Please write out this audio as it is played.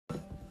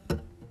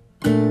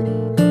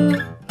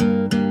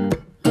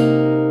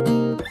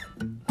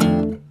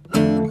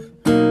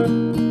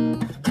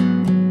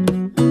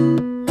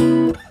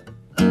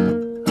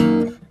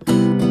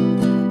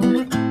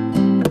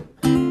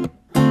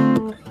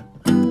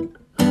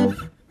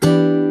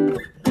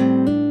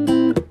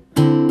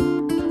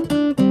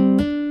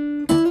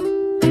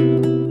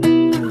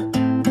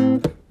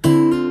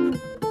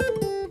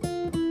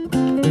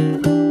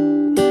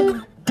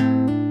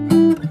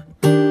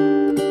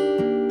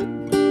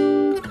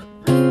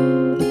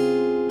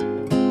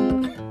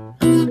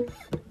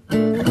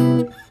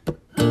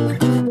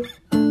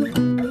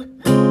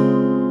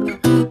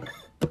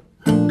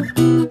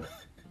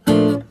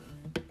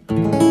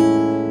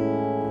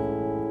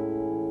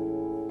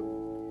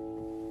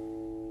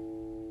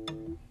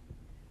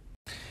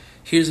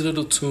Here's a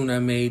little tune I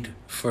made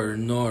for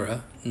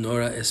Nora.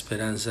 Nora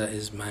Esperanza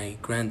is my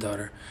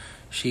granddaughter.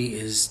 She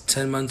is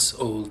 10 months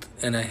old,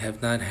 and I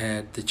have not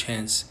had the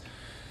chance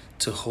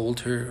to hold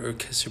her or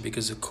kiss her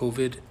because of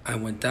COVID. I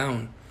went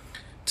down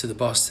to the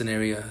Boston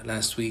area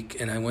last week,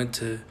 and I went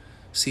to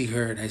see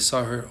her, and I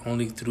saw her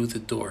only through the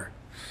door.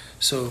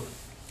 So,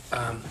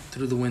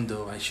 through the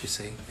window, I should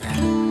say.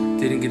 And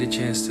didn't get a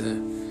chance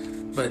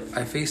to, but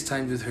I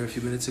FaceTimed with her a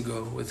few minutes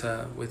ago with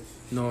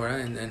Nora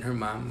and her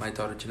mom, my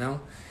daughter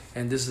Janelle,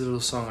 and this is a little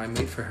song I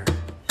made for her.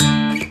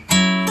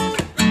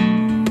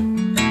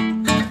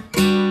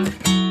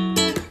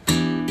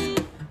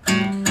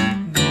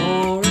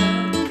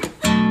 Nora,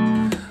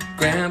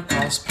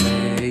 Grandpa's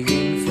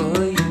playing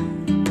for you.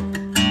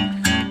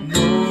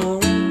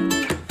 Nora,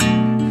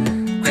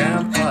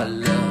 Grandpa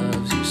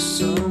loves you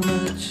so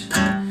much,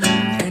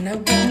 and I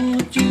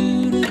want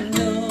you to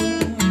know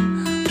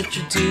that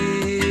you're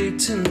dear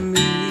to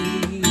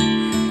me,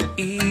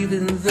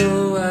 even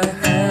though I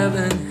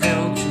haven't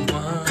held you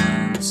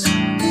once.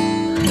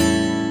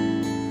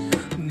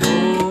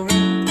 Nora,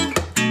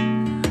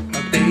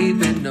 my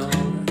baby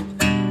Nora,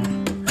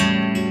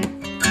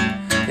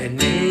 they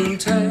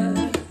named her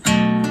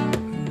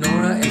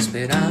Nora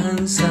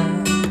Esperanza,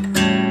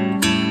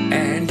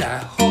 and I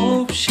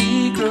hope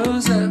she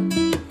grows up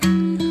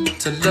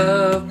to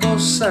love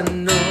bossa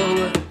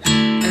nova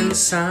and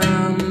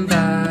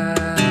samba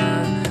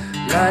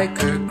like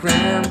her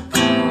grandpa.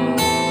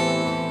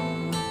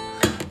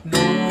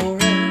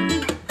 Nora,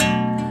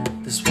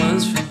 this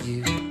one's for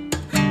you.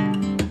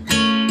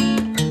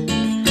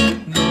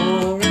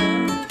 Nora,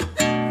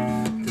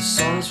 this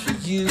song's for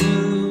you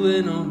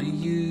and only